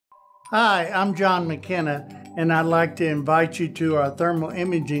Hi, I'm John McKenna, and I'd like to invite you to our thermal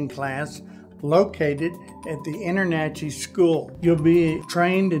imaging class located at the InterNACHI school. You'll be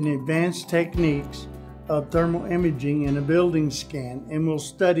trained in advanced techniques of thermal imaging in a building scan, and we'll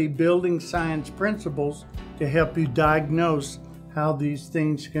study building science principles to help you diagnose how these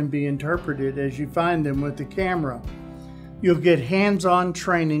things can be interpreted as you find them with the camera. You'll get hands-on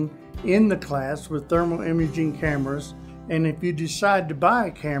training in the class with thermal imaging cameras, and if you decide to buy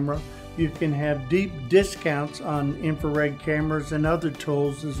a camera, you can have deep discounts on infrared cameras and other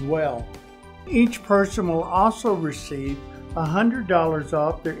tools as well. Each person will also receive $100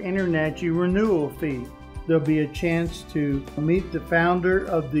 off their InterNACHI renewal fee. There'll be a chance to meet the founder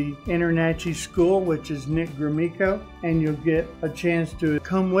of the InterNACHI school, which is Gromicko, and you'll get a chance to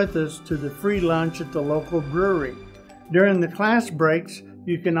come with us to the free lunch at the local brewery. During the class breaks,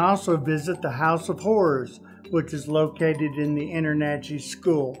 you can also visit the House of Horrors, which is located in the InterNACHI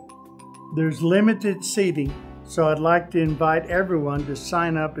school. There's limited seating, so I'd like to invite everyone to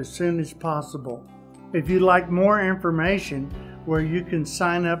sign up as soon as possible. If you'd like more information where you can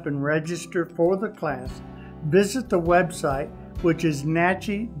sign up and register for the class, visit the website, which is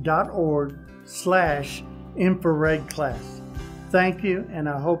nachi.org/infrared class. Thank you, and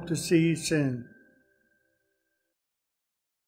I hope to see you soon.